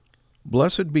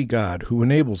Blessed be God who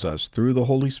enables us through the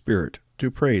Holy Spirit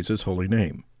to praise his holy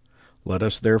name. Let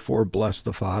us therefore bless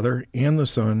the Father and the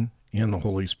Son and the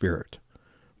Holy Spirit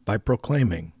by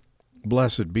proclaiming,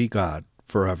 Blessed be God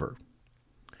forever.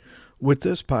 With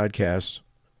this podcast,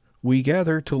 we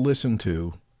gather to listen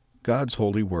to God's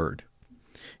holy word.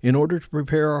 In order to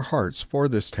prepare our hearts for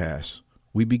this task,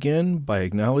 we begin by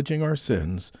acknowledging our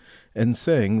sins and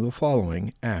saying the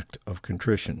following act of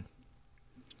contrition.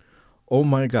 O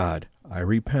my God, I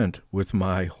repent with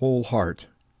my whole heart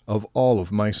of all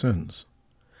of my sins.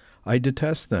 I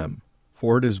detest them,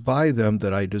 for it is by them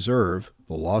that I deserve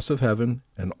the loss of heaven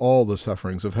and all the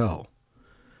sufferings of hell.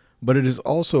 But it is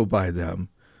also by them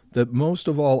that most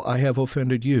of all I have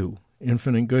offended you,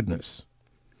 infinite goodness.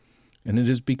 And it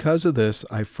is because of this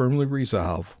I firmly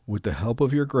resolve, with the help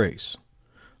of your grace,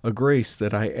 a grace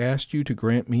that I ask you to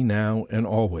grant me now and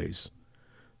always,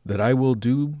 that I will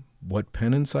do what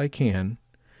penance I can,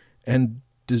 and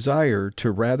desire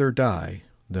to rather die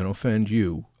than offend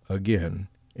you again.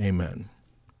 Amen.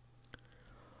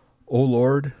 O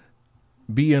Lord,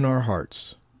 be in our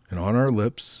hearts and on our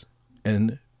lips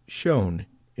and shown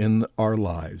in our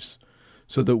lives,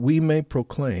 so that we may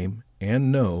proclaim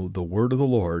and know the word of the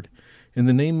Lord in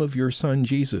the name of your Son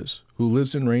Jesus, who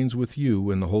lives and reigns with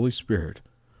you in the Holy Spirit,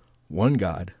 one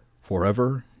God,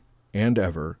 forever and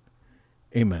ever.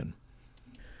 Amen.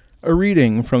 A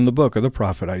reading from the book of the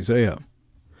prophet Isaiah.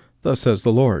 Thus says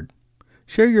the Lord,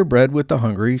 Share your bread with the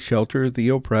hungry, shelter the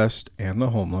oppressed and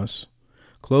the homeless,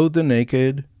 clothe the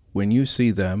naked when you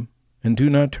see them, and do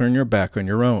not turn your back on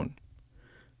your own.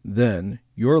 Then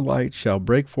your light shall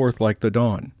break forth like the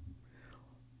dawn,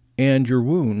 and your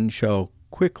wound shall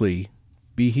quickly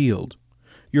be healed.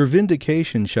 Your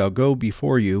vindication shall go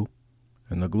before you,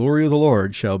 and the glory of the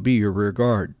Lord shall be your rear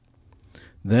guard.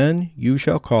 Then you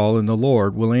shall call, and the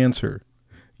Lord will answer.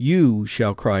 You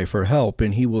shall cry for help,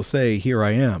 and he will say, Here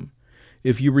I am.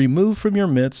 If you remove from your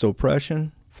midst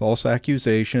oppression, false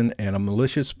accusation, and a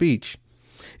malicious speech,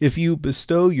 if you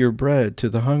bestow your bread to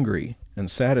the hungry, and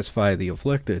satisfy the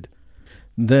afflicted,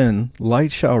 then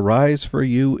light shall rise for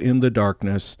you in the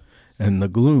darkness, and the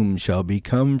gloom shall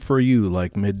become for you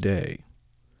like midday.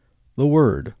 The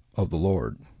word of the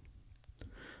Lord.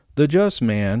 The just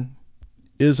man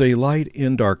is a light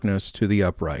in darkness to the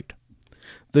upright.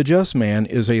 The just man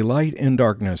is a light in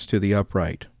darkness to the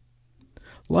upright.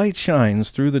 Light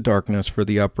shines through the darkness for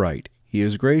the upright. He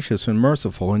is gracious and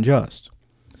merciful and just.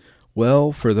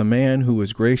 Well for the man who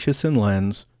is gracious and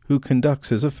lends, who conducts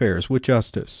his affairs with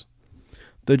justice.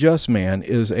 The just man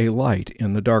is a light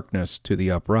in the darkness to the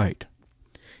upright.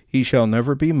 He shall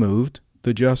never be moved.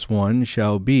 The just one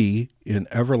shall be in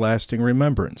everlasting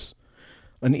remembrance.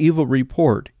 An evil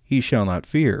report he shall not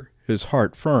fear, his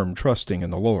heart firm, trusting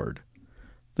in the Lord.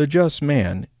 The just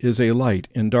man is a light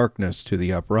in darkness to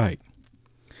the upright.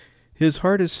 His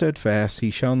heart is steadfast,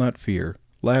 he shall not fear.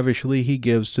 Lavishly he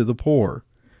gives to the poor.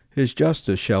 His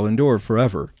justice shall endure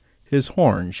forever. His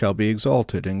horn shall be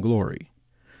exalted in glory.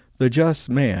 The just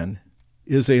man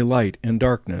is a light in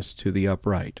darkness to the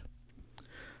upright.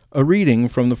 A reading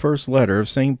from the first letter of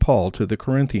St. Paul to the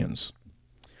Corinthians.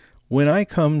 When I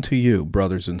come to you,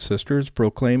 brothers and sisters,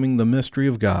 proclaiming the mystery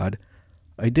of God,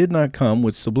 I did not come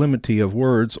with sublimity of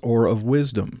words or of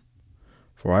wisdom.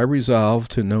 For I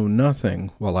resolved to know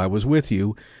nothing while I was with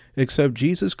you, except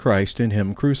Jesus Christ and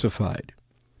him crucified.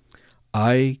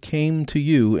 I came to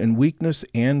you in weakness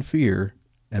and fear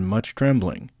and much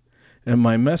trembling, and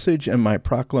my message and my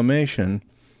proclamation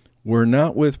were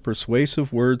not with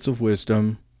persuasive words of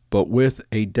wisdom, but with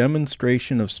a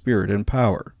demonstration of spirit and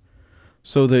power,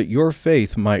 so that your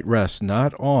faith might rest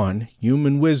not on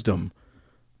human wisdom,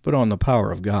 but on the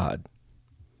power of God.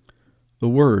 The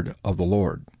word of the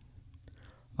Lord.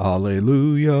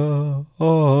 Alleluia,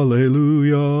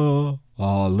 alleluia,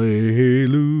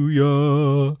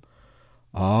 alleluia.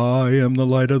 I am the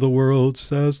light of the world,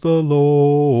 says the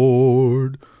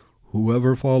Lord.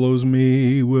 Whoever follows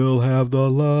me will have the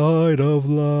light of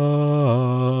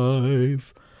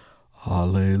life.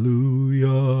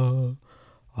 Alleluia.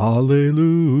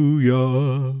 Alleluia,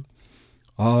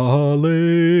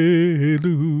 alleluia.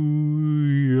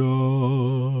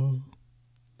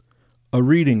 A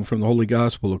reading from the Holy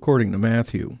Gospel according to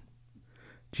Matthew.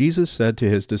 Jesus said to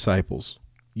his disciples,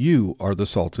 You are the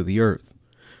salt of the earth.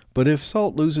 But if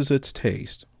salt loses its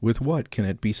taste, with what can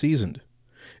it be seasoned?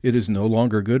 It is no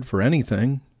longer good for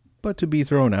anything, but to be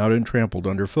thrown out and trampled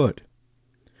underfoot.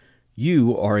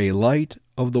 You are a light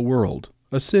of the world.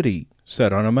 A city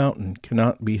set on a mountain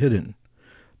cannot be hidden,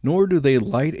 nor do they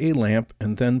light a lamp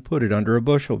and then put it under a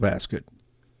bushel basket.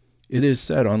 It is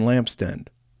set on lampstand,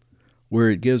 where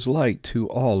it gives light to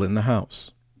all in the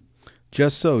house.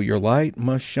 Just so your light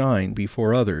must shine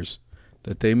before others,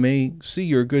 that they may see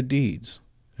your good deeds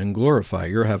and glorify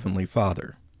your heavenly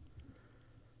Father.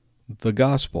 The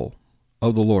Gospel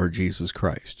of the Lord Jesus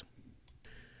Christ.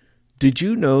 Did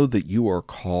you know that you are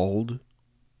called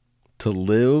to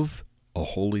live a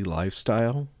holy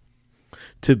lifestyle,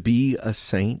 to be a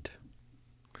saint,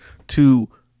 to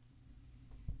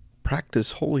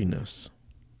practice holiness?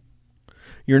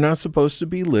 You're not supposed to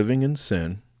be living in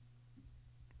sin,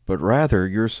 but rather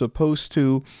you're supposed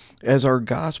to, as our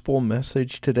gospel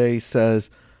message today says,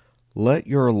 let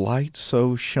your light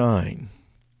so shine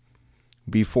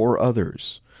before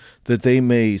others that they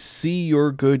may see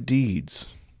your good deeds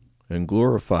and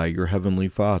glorify your heavenly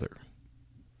Father.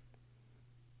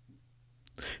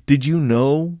 Did you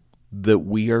know that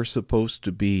we are supposed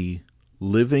to be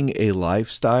living a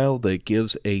lifestyle that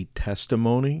gives a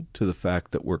testimony to the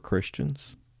fact that we're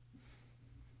Christians?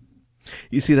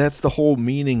 You see, that's the whole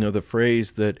meaning of the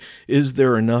phrase that, is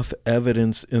there enough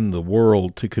evidence in the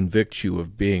world to convict you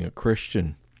of being a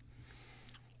Christian?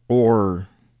 Or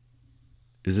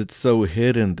is it so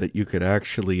hidden that you could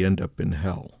actually end up in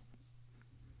hell?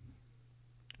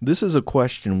 This is a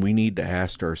question we need to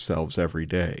ask ourselves every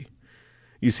day.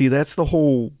 You see, that's the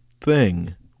whole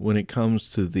thing when it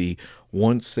comes to the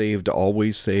once saved,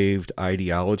 always saved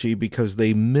ideology, because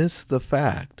they miss the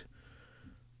fact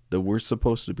that we're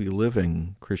supposed to be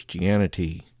living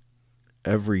Christianity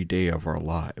every day of our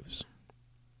lives.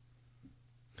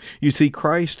 You see,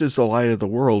 Christ is the light of the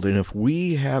world, and if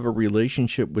we have a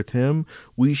relationship with Him,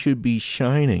 we should be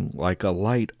shining like a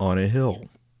light on a hill.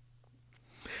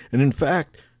 And in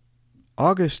fact,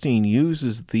 Augustine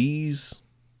uses these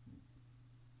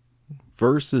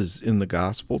verses in the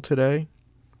gospel today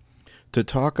to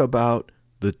talk about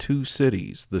the two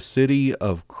cities, the city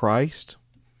of Christ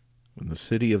and the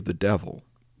city of the devil.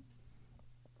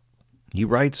 He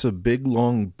writes a big,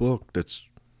 long book that's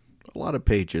a lot of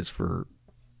pages for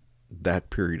that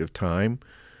period of time.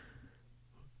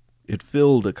 It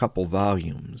filled a couple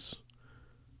volumes,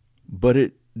 but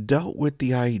it dealt with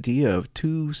the idea of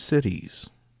two cities.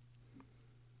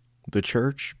 The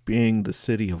church being the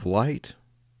city of light,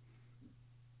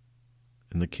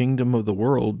 and the kingdom of the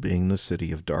world being the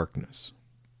city of darkness.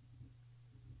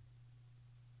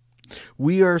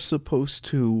 We are supposed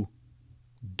to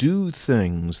do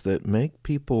things that make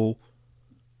people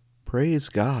praise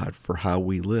God for how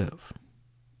we live.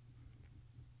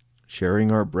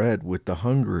 Sharing our bread with the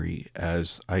hungry,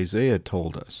 as Isaiah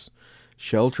told us,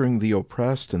 sheltering the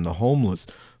oppressed and the homeless,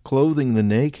 clothing the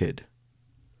naked.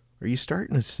 Are you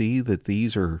starting to see that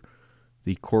these are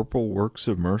the corporal works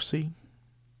of mercy?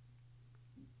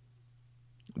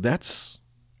 That's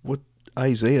what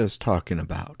Isaiah is talking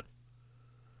about.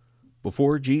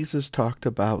 Before Jesus talked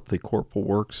about the corporal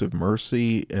works of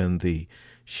mercy and the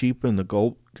sheep and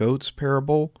the goats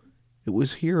parable, it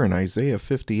was here in Isaiah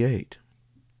 58.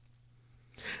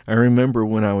 I remember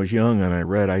when I was young and I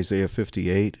read Isaiah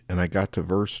 58 and I got to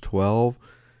verse 12,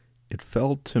 it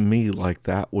felt to me like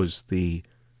that was the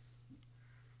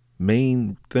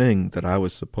main thing that I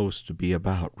was supposed to be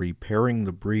about, repairing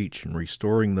the breach and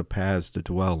restoring the paths to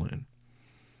dwell in.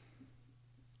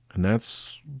 And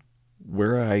that's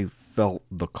where I felt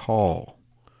the call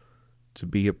to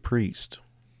be a priest.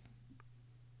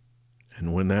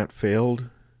 And when that failed,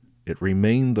 it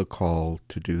remained the call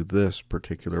to do this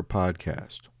particular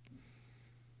podcast.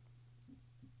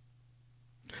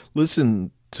 Listen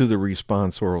to the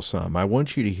responsorial psalm. I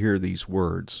want you to hear these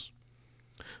words.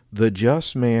 The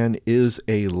just man is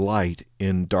a light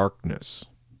in darkness.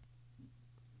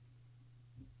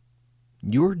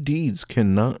 Your deeds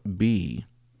cannot be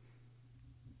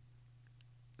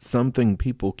something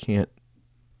people can't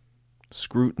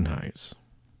scrutinize.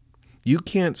 You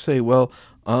can't say, well,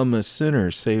 I'm a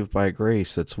sinner saved by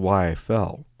grace, that's why I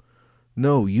fell.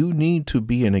 No, you need to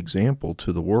be an example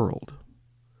to the world.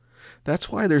 That's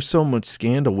why there's so much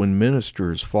scandal when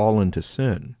ministers fall into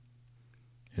sin.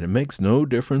 And it makes no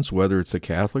difference whether it's a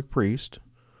Catholic priest,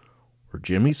 or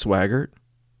Jimmy Swaggart,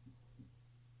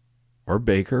 or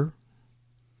Baker,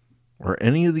 or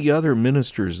any of the other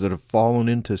ministers that have fallen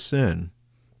into sin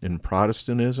in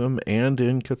Protestantism and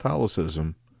in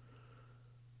Catholicism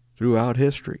throughout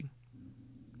history.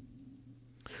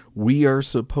 We are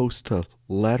supposed to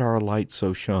let our light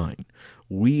so shine.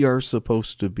 We are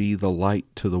supposed to be the light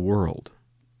to the world.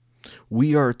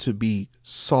 We are to be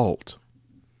salt,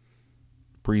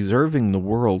 preserving the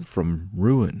world from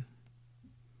ruin.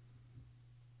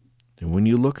 And when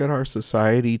you look at our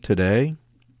society today,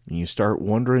 and you start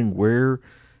wondering where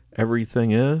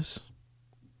everything is,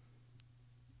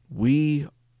 we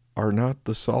are not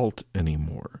the salt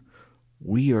anymore.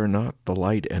 We are not the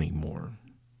light anymore.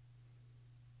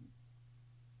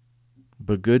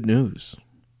 But good news,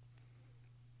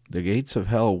 the gates of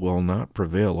hell will not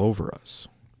prevail over us.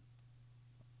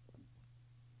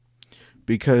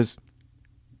 Because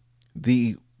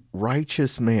the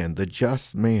righteous man, the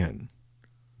just man,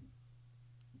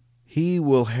 he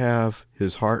will have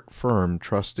his heart firm,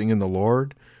 trusting in the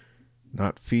Lord,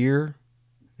 not fear,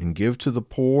 and give to the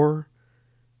poor,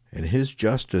 and his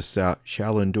justice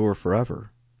shall endure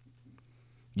forever.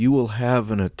 You will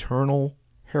have an eternal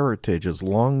heritage as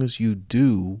long as you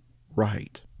do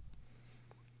right.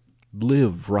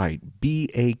 Live right. Be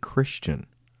a Christian.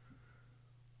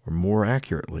 Or more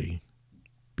accurately,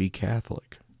 be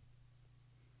Catholic.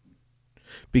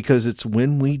 Because it's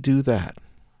when we do that,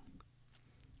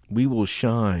 we will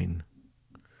shine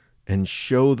and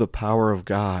show the power of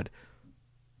God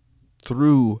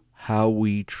through how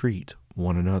we treat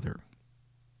one another.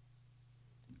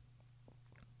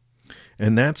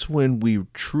 And that's when we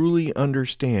truly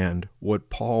understand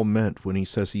what Paul meant when he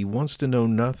says he wants to know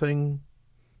nothing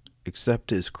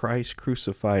except is Christ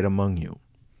crucified among you.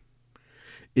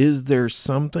 Is there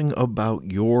something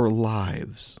about your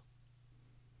lives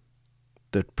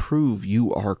that prove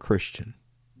you are Christian?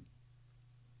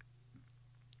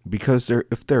 Because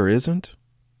if there isn't,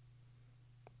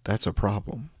 that's a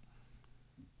problem.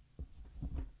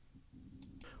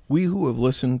 We who have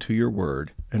listened to your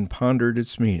word and pondered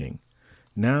its meaning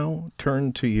now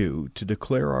turn to you to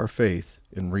declare our faith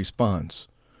in response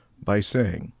by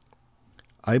saying,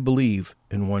 I believe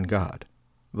in one God,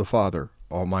 the Father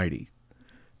Almighty,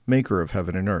 maker of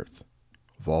heaven and earth,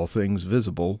 of all things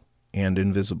visible and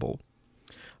invisible.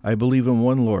 I believe in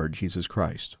one Lord Jesus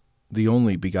Christ, the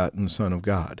only begotten Son of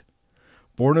God,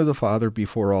 born of the Father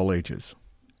before all ages,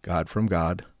 God from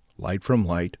God, light from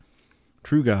light,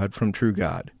 true God from true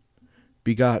God,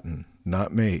 begotten,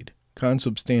 not made,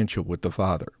 consubstantial with the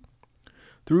Father.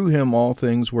 Through him all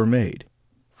things were made.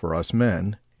 For us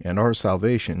men, and our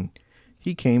salvation,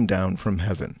 he came down from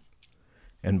heaven,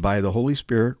 and by the Holy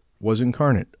Spirit was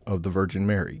incarnate of the Virgin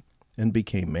Mary, and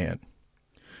became man.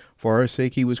 For our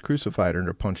sake he was crucified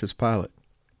under Pontius Pilate.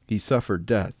 He suffered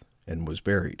death, and was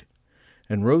buried,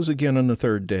 and rose again on the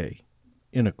third day,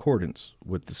 in accordance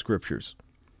with the Scriptures.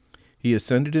 He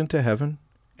ascended into heaven,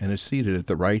 and is seated at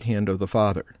the right hand of the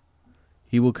Father.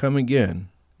 He will come again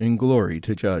in glory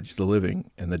to judge the living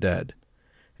and the dead,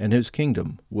 and his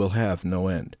kingdom will have no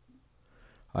end.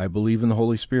 I believe in the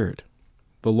Holy Spirit,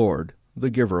 the Lord, the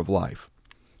giver of life,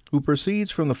 who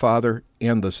proceeds from the Father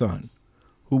and the Son,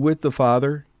 who with the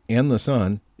Father and the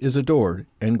Son is adored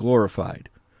and glorified,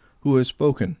 who has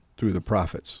spoken through the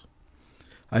prophets.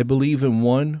 I believe in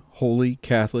one holy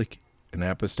Catholic and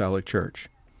Apostolic Church.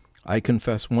 I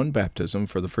confess one baptism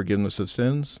for the forgiveness of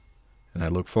sins, and I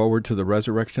look forward to the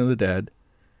resurrection of the dead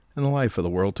and the life of the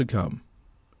world to come.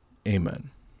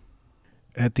 Amen.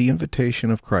 At the invitation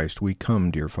of Christ we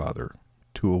come, dear Father,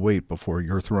 to await before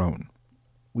your throne.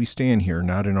 We stand here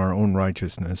not in our own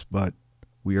righteousness, but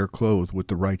we are clothed with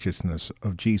the righteousness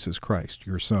of Jesus Christ,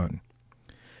 your Son.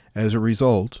 As a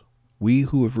result, we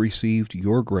who have received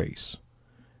your grace,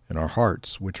 and our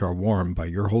hearts, which are warmed by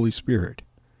your Holy Spirit,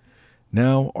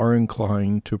 now are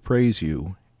inclined to praise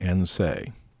you and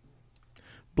say,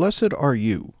 Blessed are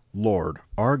you, Lord,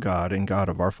 our God and God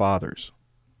of our fathers,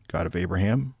 God of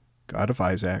Abraham, God of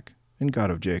Isaac, and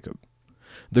God of Jacob,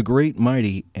 the great,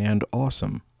 mighty, and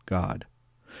awesome God,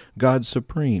 God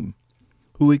supreme,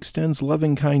 who extends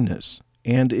loving kindness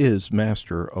and is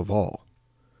master of all,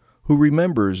 who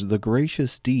remembers the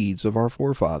gracious deeds of our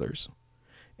forefathers,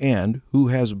 and who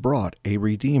has brought a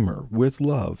Redeemer with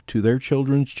love to their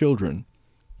children's children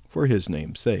for his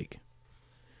name's sake.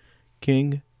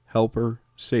 King, Helper,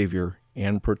 Savior,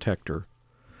 and Protector,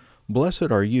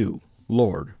 blessed are you,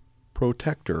 Lord,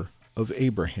 Protector of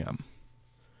Abraham.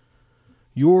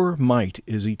 Your might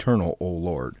is eternal, O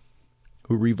Lord,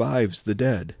 who revives the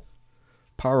dead,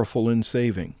 powerful in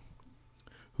saving,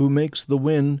 who makes the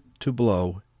wind to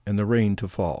blow and the rain to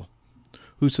fall,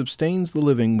 who sustains the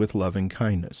living with loving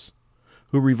kindness,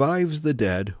 who revives the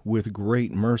dead with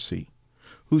great mercy,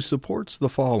 who supports the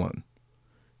fallen,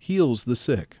 heals the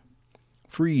sick,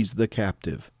 frees the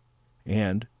captive,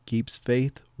 and keeps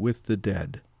faith with the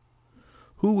dead.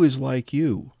 Who is like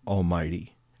you,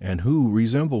 Almighty, and who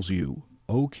resembles you,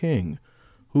 O King,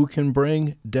 who can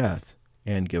bring death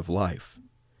and give life,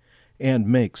 and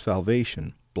make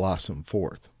salvation blossom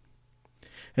forth?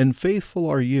 And faithful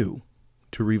are you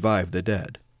to revive the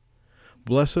dead.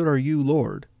 Blessed are you,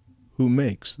 Lord, who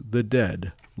makes the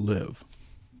dead live.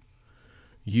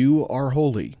 You are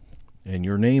holy, and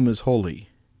your name is holy,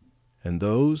 and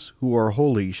those who are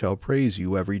holy shall praise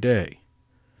you every day.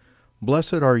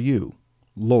 Blessed are you,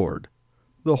 Lord,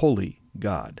 the holy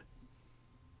God.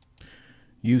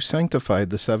 You sanctified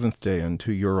the seventh day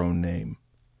unto your own name,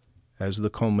 as the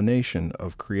culmination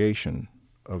of creation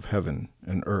of heaven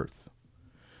and earth.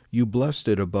 You blessed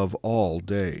it above all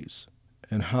days,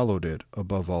 and hallowed it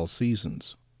above all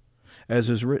seasons, as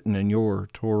is written in your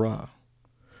Torah.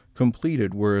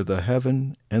 Completed were the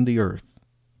heaven and the earth,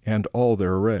 and all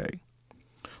their array.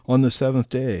 On the seventh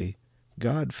day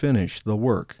God finished the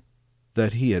work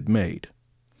that he had made.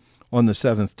 On the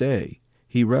seventh day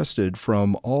he rested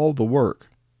from all the work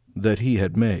that he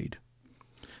had made.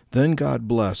 Then God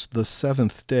blessed the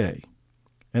seventh day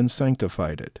and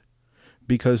sanctified it,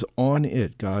 because on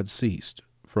it God ceased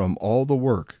from all the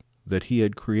work that he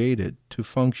had created to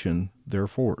function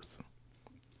thereforth.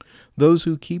 Those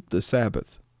who keep the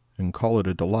Sabbath and call it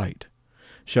a delight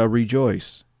shall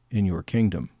rejoice in your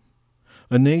kingdom.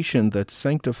 A nation that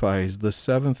sanctifies the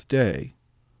seventh day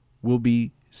will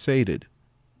be sated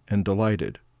and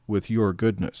delighted with your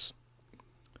goodness.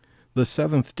 The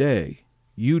seventh day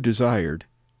you desired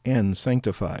and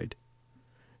sanctified.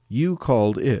 You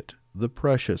called it the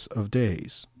precious of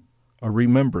days, a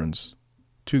remembrance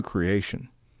to creation.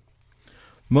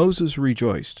 Moses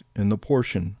rejoiced in the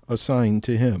portion assigned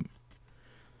to him.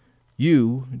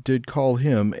 You did call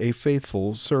him a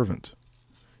faithful servant.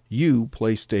 You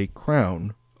placed a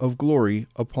crown of glory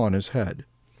upon his head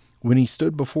when he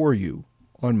stood before you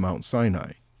on Mount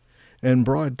Sinai, and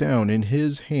brought down in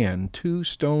his hand 2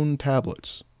 stone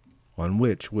tablets, on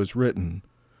which was written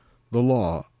the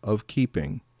law of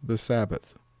keeping the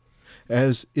Sabbath,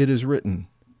 as it is written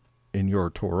in your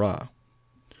Torah.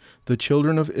 The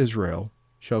children of Israel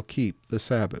shall keep the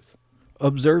Sabbath,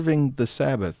 observing the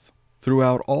Sabbath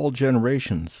throughout all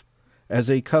generations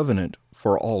as a covenant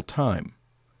for all time.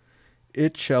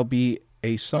 It shall be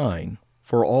a sign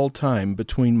for all time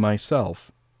between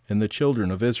myself and the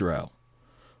children of Israel.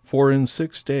 For in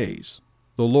 6 days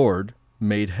the Lord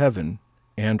made heaven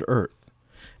and earth,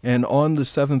 and on the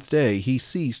seventh day he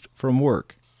ceased from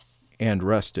work and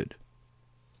rested.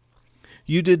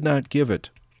 You did not give it,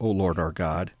 O Lord our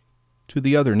God, to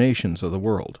the other nations of the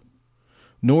world,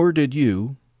 nor did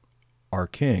you, our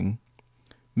King,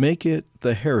 make it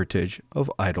the heritage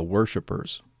of idol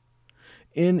worshippers.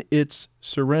 In its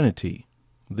serenity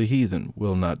the heathen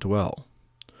will not dwell.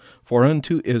 For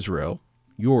unto Israel,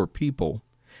 your people,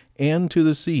 and to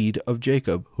the seed of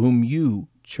Jacob, whom you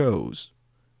chose,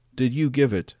 did you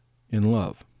give it in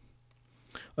love.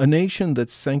 A nation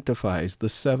that sanctifies the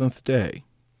seventh day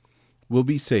will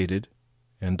be sated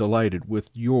and delighted with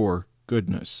your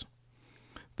goodness.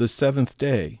 The seventh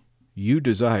day you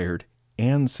desired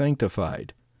and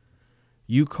sanctified.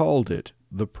 You called it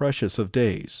the precious of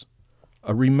days,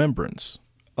 a remembrance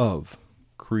of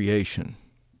creation.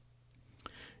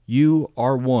 You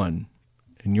are one,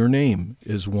 and your name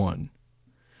is one.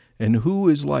 And who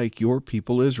is like your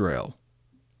people Israel,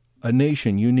 a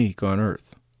nation unique on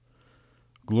earth?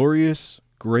 Glorious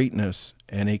greatness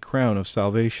and a crown of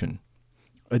salvation,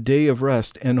 a day of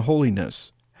rest and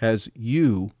holiness has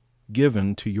you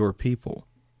given to your people.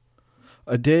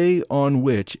 A day on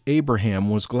which Abraham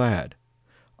was glad,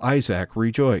 Isaac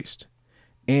rejoiced,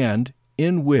 and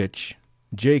in which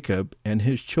Jacob and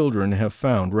his children have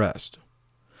found rest.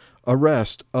 A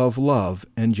rest of love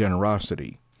and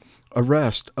generosity, a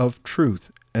rest of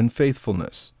truth and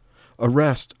faithfulness, a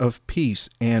rest of peace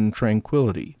and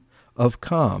tranquility, of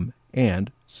calm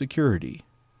and security,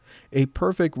 a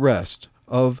perfect rest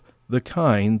of the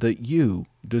kind that you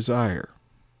desire.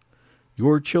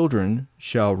 Your children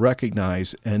shall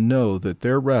recognize and know that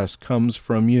their rest comes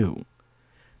from you,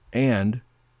 and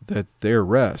that their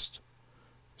rest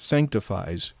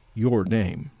sanctifies your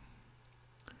name.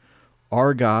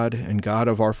 Our God and God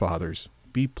of our fathers,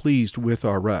 be pleased with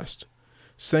our rest.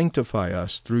 Sanctify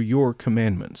us through your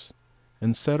commandments,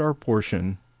 and set our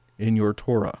portion in your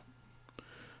Torah.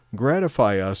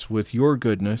 Gratify us with your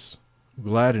goodness,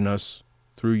 gladden us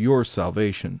through your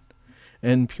salvation,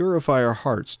 and purify our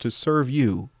hearts to serve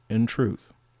you in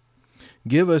truth.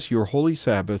 Give us your holy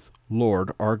Sabbath,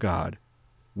 Lord our God,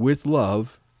 with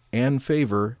love and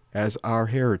favor as our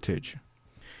heritage.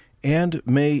 And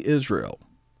may Israel,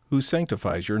 who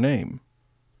sanctifies your name,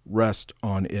 rest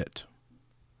on it.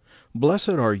 Blessed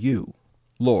are you,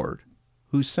 Lord,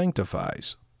 who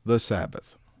sanctifies the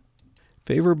Sabbath.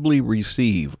 Favorably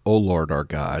receive, O Lord our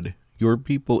God, your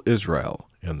people Israel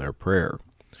in their prayer.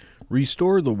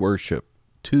 Restore the worship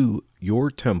to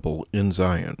your temple in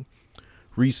Zion.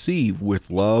 Receive with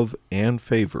love and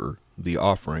favor the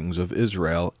offerings of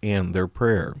Israel and their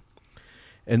prayer.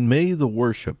 And may the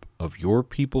worship of your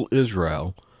people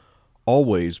Israel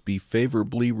always be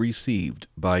favorably received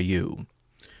by you.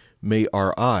 May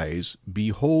our eyes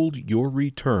behold your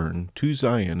return to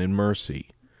Zion in mercy.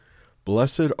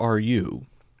 Blessed are you,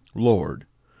 Lord,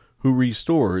 who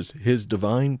restores his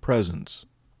divine presence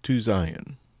to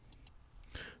Zion.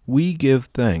 We give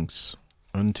thanks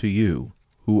unto you,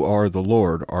 who are the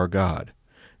Lord our God,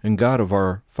 and God of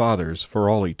our fathers for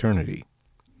all eternity.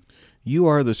 You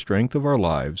are the strength of our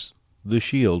lives, the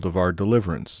shield of our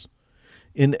deliverance.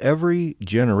 In every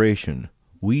generation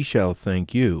we shall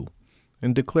thank you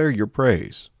and declare your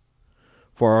praise,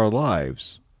 for our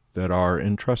lives that are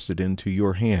entrusted into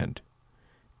your hand,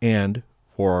 and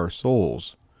for our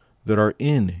souls that are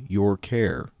in your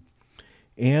care,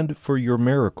 and for your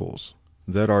miracles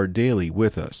that are daily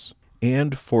with us,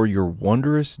 and for your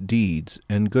wondrous deeds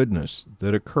and goodness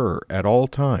that occur at all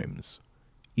times,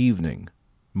 evening,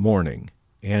 morning,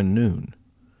 and noon.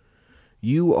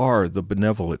 You are the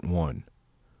benevolent one,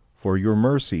 for your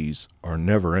mercies are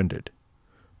never ended,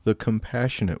 the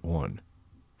compassionate one,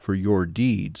 for your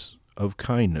deeds of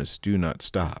kindness do not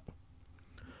stop.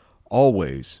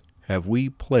 Always have we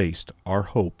placed our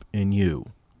hope in you.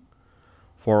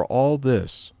 For all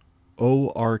this,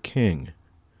 O our King,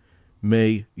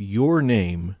 may your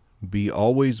name be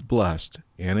always blessed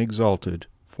and exalted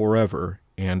forever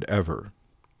and ever.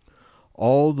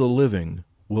 All the living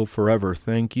will forever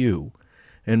thank you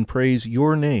and praise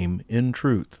your name in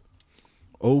truth,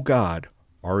 O God,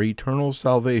 our eternal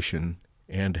salvation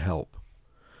and help.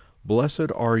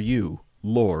 Blessed are you,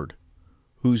 Lord,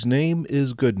 whose name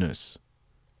is goodness.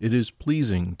 It is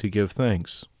pleasing to give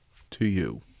thanks to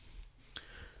you.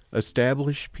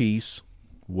 Establish peace,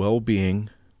 well-being,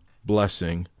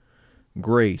 blessing,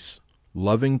 grace,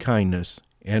 loving kindness,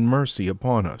 and mercy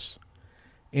upon us,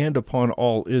 and upon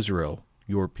all Israel,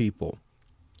 your people.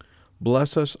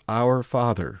 Bless us, our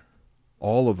Father,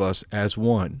 all of us as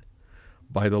one,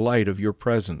 by the light of your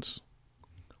presence.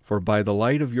 For by the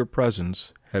light of your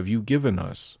presence have you given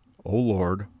us, O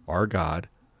Lord, our God,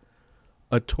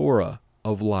 a Torah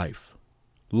of life,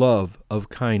 love of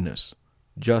kindness,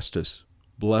 justice,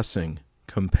 blessing,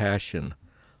 compassion,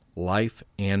 life,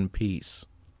 and peace.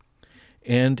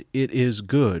 And it is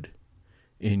good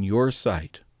in your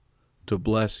sight to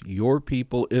bless your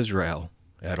people Israel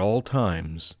at all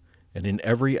times and in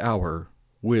every hour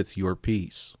with your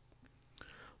peace.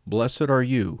 Blessed are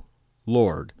you,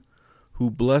 Lord,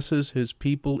 who blesses his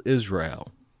people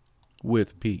Israel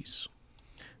with peace.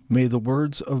 May the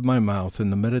words of my mouth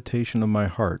and the meditation of my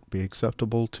heart be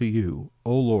acceptable to you,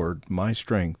 O Lord, my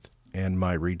strength and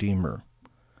my Redeemer.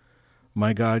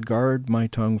 My God, guard my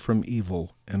tongue from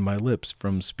evil and my lips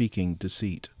from speaking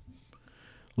deceit.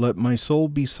 Let my soul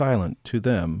be silent to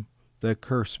them that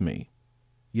curse me.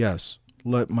 Yes,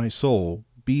 let my soul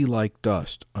be like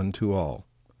dust unto all.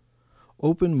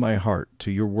 Open my heart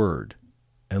to your word,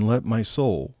 and let my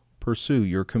soul pursue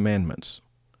your commandments.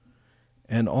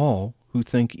 And all who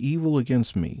think evil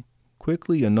against me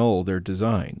quickly annul their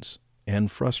designs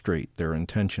and frustrate their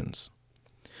intentions.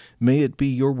 May it be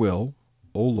your will,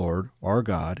 O Lord, our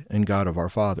God and God of our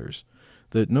fathers,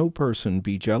 that no person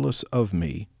be jealous of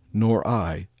me, nor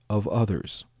I of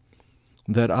others,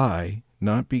 that I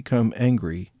not become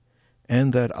angry,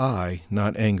 and that I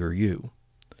not anger you.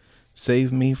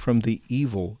 Save me from the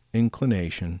evil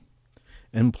inclination,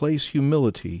 and place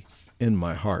humility in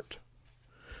my heart.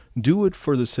 Do it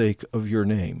for the sake of your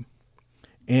name,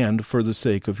 and for the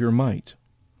sake of your might,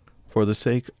 for the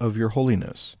sake of your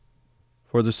holiness,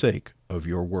 for the sake of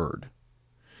your word,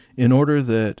 in order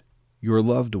that your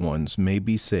loved ones may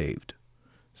be saved.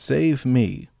 Save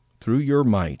me through your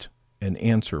might, and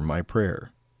answer my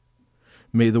prayer.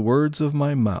 May the words of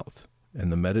my mouth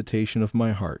and the meditation of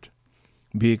my heart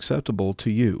be acceptable to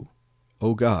you,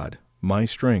 O God, my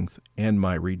strength and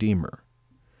my Redeemer.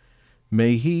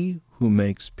 May he who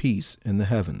makes peace in the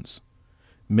heavens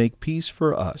make peace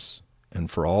for us and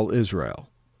for all Israel,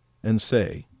 and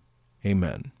say,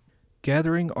 Amen.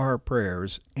 Gathering our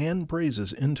prayers and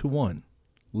praises into one,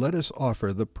 let us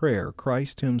offer the prayer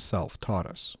Christ himself taught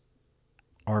us.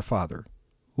 Our Father,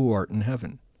 who art in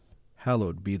heaven,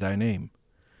 hallowed be thy name.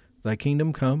 Thy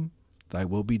kingdom come, thy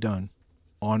will be done,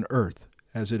 on earth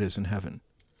as it is in heaven.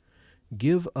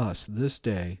 Give us this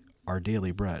day our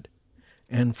daily bread,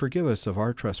 and forgive us of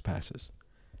our trespasses,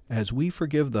 as we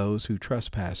forgive those who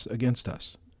trespass against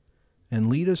us. And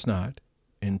lead us not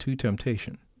into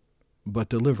temptation, but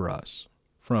deliver us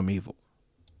from evil.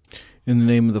 In the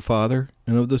name of the Father,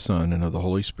 and of the Son, and of the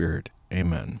Holy Spirit.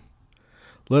 Amen.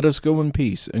 Let us go in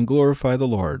peace and glorify the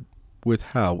Lord with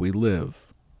how we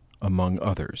live among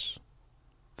others.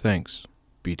 Thanks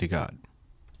be to God.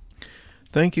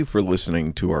 Thank you for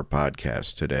listening to our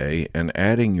podcast today and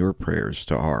adding your prayers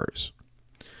to ours.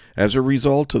 As a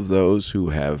result of those who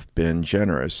have been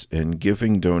generous in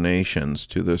giving donations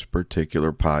to this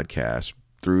particular podcast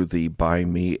through the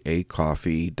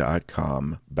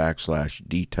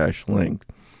buymeacoffee.com/Dtesh link,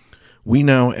 we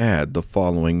now add the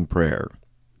following prayer.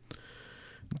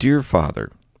 Dear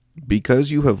Father,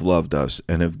 because you have loved us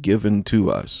and have given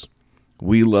to us,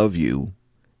 we love you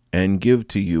and give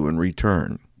to you in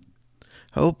return.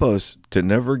 Help us to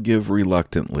never give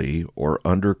reluctantly or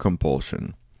under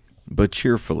compulsion, but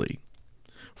cheerfully.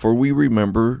 For we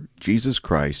remember Jesus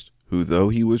Christ, who, though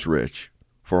he was rich,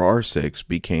 for our sakes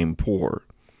became poor,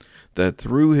 that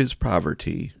through his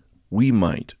poverty we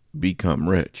might become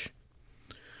rich.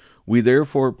 We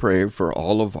therefore pray for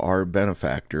all of our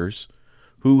benefactors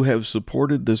who have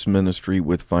supported this ministry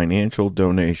with financial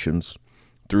donations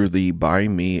through the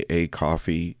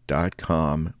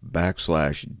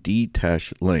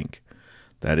buymeacoffee.com/Dtesh link.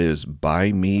 That is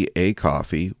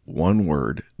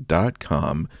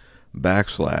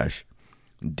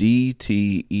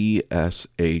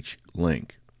buymeacoffee.com/DTESH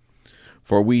link.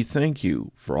 For we thank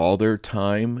you for all their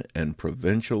time and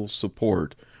providential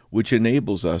support, which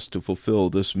enables us to fulfill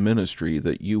this ministry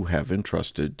that you have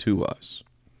entrusted to us.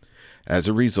 As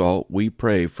a result, we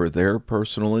pray for their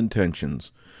personal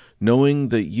intentions, knowing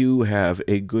that you have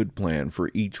a good plan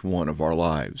for each one of our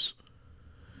lives.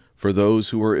 For those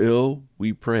who are ill,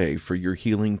 we pray for your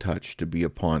healing touch to be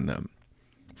upon them.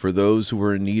 For those who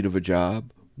are in need of a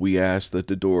job, we ask that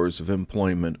the doors of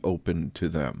employment open to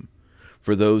them.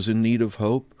 For those in need of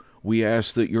hope, we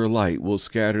ask that your light will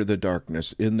scatter the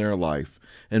darkness in their life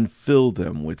and fill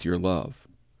them with your love.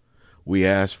 We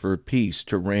ask for peace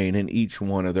to reign in each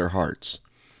one of their hearts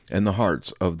and the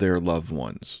hearts of their loved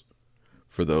ones.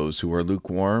 For those who are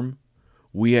lukewarm,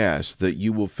 we ask that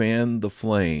you will fan the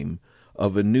flame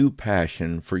of a new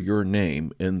passion for your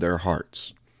name in their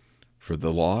hearts. For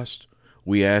the lost,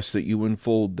 we ask that you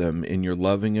enfold them in your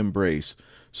loving embrace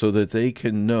so that they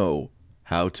can know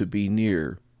how to be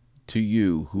near to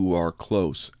you who are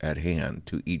close at hand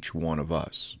to each one of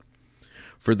us.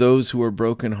 For those who are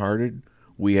brokenhearted,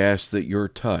 we ask that your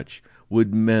touch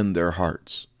would mend their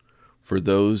hearts. For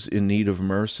those in need of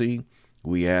mercy,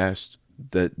 we ask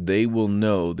that they will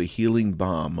know the healing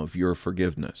balm of your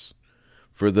forgiveness.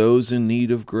 For those in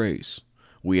need of grace,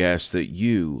 we ask that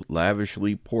you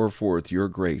lavishly pour forth your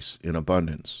grace in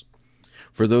abundance.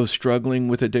 For those struggling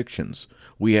with addictions,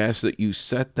 we ask that you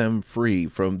set them free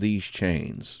from these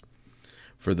chains.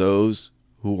 For those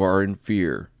who are in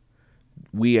fear,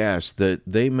 we ask that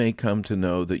they may come to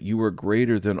know that you are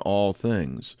greater than all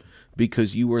things,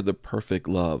 because you are the perfect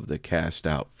love that casts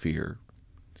out fear.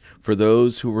 For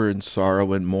those who are in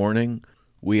sorrow and mourning,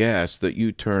 we ask that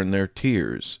you turn their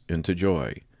tears into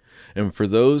joy. And for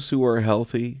those who are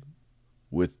healthy,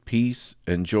 with peace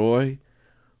and joy,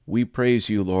 we praise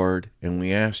you, Lord, and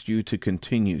we ask you to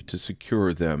continue to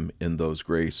secure them in those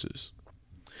graces.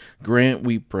 Grant,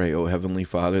 we pray, O Heavenly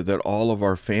Father, that all of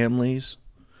our families,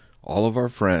 all of our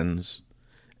friends,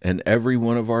 and every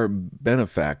one of our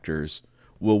benefactors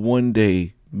will one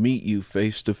day meet you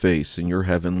face to face in your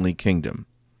heavenly kingdom.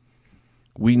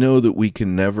 We know that we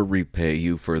can never repay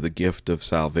you for the gift of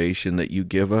salvation that you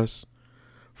give us,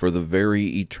 for the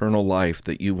very eternal life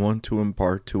that you want to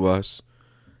impart to us,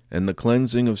 and the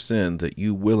cleansing of sin that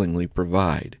you willingly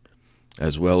provide,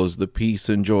 as well as the peace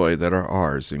and joy that are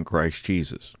ours in Christ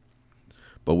Jesus.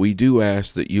 But we do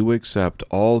ask that you accept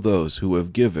all those who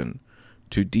have given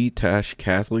to Dtesh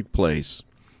Catholic Place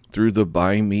through the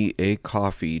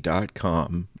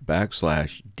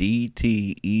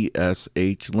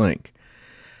buymeacoffee.com/DTESH link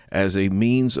as a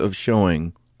means of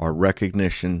showing our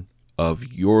recognition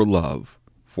of your love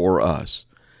for us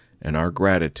and our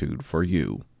gratitude for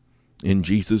you. In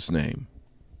Jesus' name,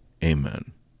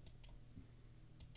 amen.